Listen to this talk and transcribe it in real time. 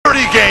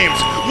games,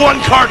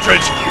 one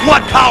cartridge,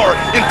 one power,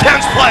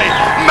 intense play,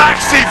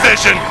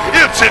 MaxiVision.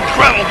 It's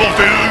incredible,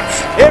 dudes.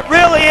 It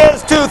really is,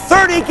 too.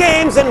 30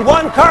 games in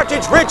one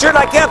cartridge. Richard,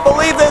 I can't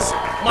believe this.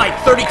 Mike,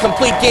 30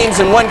 complete games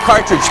in one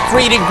cartridge,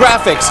 3D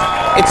graphics.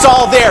 It's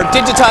all there,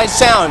 digitized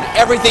sound,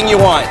 everything you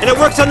want. And it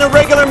works on the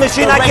regular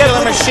machine. The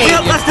regular machine.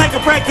 Let's take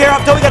a break here.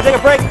 I'm told we got to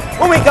take a break.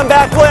 When we come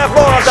back, we'll have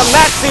more of the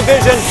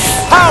MaxiVision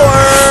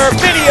Power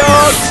Video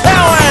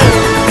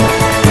Challenge.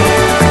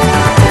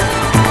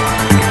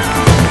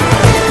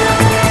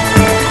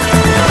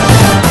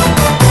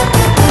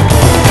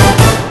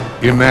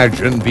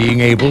 Imagine being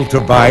able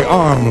to buy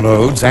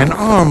armloads and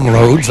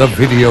armloads of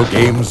video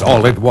games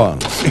all at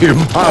once.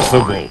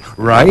 Impossible,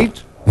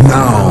 right?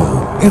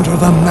 Now, enter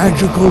the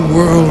magical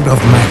world of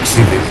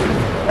MaxiVision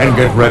and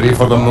get ready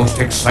for the most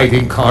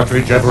exciting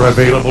cartridge ever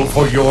available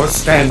for your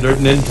standard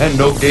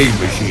Nintendo game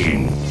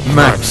machine.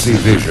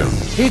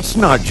 MaxiVision. It's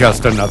not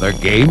just another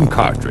game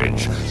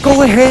cartridge.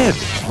 Go ahead,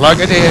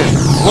 plug it in.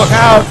 Look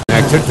out!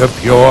 Connected to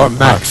pure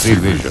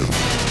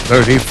MaxiVision.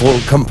 30 full,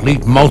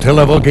 complete,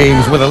 multi-level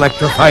games with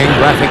electrifying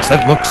graphics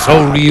that look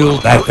so real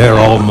that they're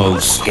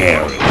almost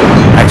scary.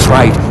 That's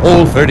right,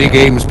 all 30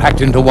 games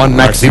packed into one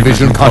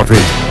MaxiVision cartridge.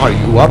 Are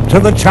you up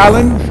to the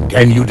challenge?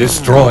 Can you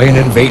destroy an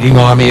invading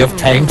army of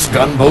tanks,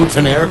 gunboats,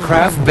 and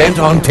aircraft bent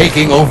on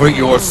taking over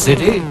your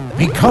city?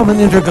 Become an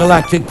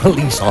intergalactic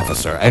police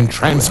officer and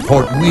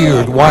transport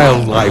weird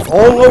wildlife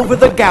all over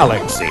the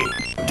galaxy.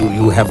 Do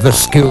you have the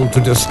skill to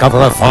discover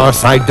a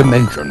far-side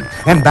dimension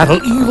and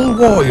battle evil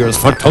warriors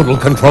for total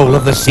control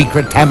of the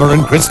secret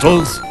Tamarin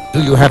crystals?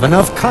 Do you have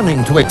enough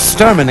cunning to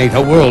exterminate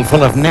a world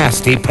full of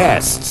nasty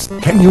pests?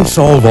 Can you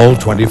solve all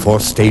 24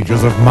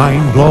 stages of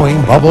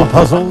mind-blowing bubble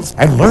puzzles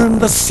and learn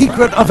the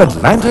secret of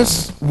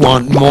Atlantis?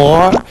 Want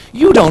more?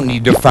 You don't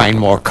need to find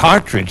more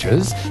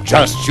cartridges.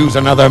 Just choose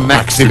another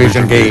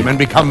MaxiVision game and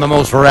become the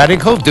most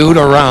radical dude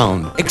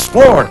around.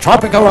 Explore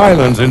tropical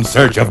islands in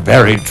search of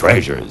buried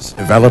treasures.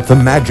 Develop the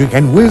magic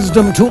and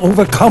wisdom to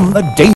overcome the danger.